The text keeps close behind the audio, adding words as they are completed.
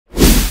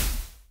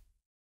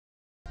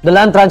The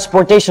Land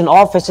Transportation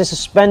Office is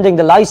suspending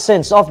the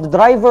license of the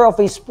driver of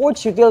a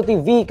sports utility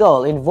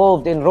vehicle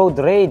involved in road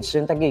rage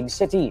in Taguig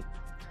City.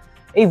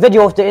 A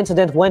video of the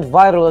incident went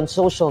viral on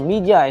social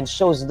media and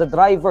shows the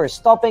driver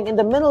stopping in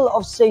the middle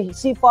of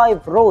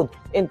C5 road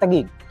in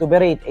Taguig to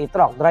berate a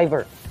truck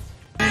driver.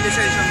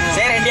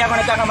 Sir, hindi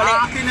ako nagkakamali.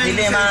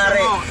 Hindi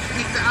maaari.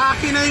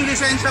 Akin na yung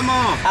lisensya mo.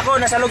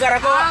 Ako, nasa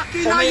lugar ako.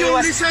 Akin na yung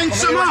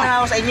lisensya mo. Umiiwas na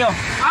ako sa inyo.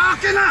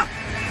 Akin na!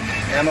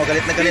 Kaya mo,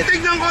 galit na galit.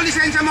 Titignan ko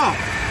lisensya mo.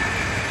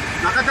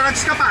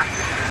 Nakadrugs ka pa.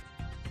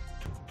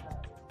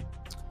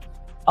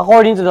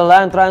 According to the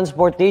Land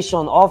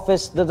Transportation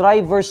Office, the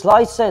driver's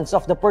license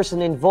of the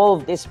person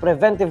involved is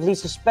preventively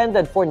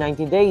suspended for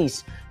 90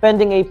 days,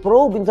 pending a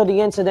probe into the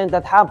incident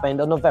that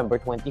happened on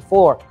November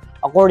 24.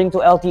 According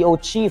to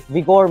LTO Chief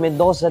Vigor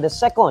Mendoza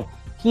II,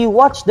 he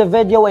watched the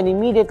video and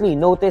immediately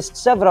noticed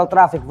several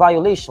traffic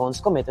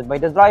violations committed by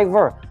the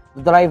driver.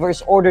 The driver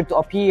is ordered to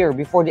appear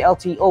before the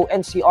LTO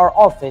NCR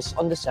office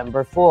on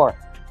December 4.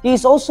 He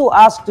is also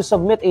asked to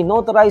submit a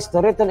notarized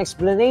written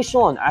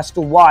explanation as to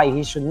why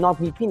he should not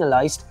be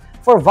penalized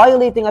for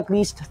violating at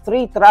least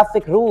 3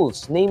 traffic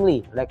rules,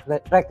 namely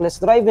reckless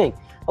driving,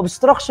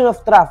 obstruction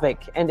of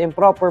traffic, and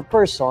improper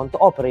person to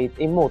operate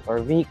a motor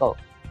vehicle.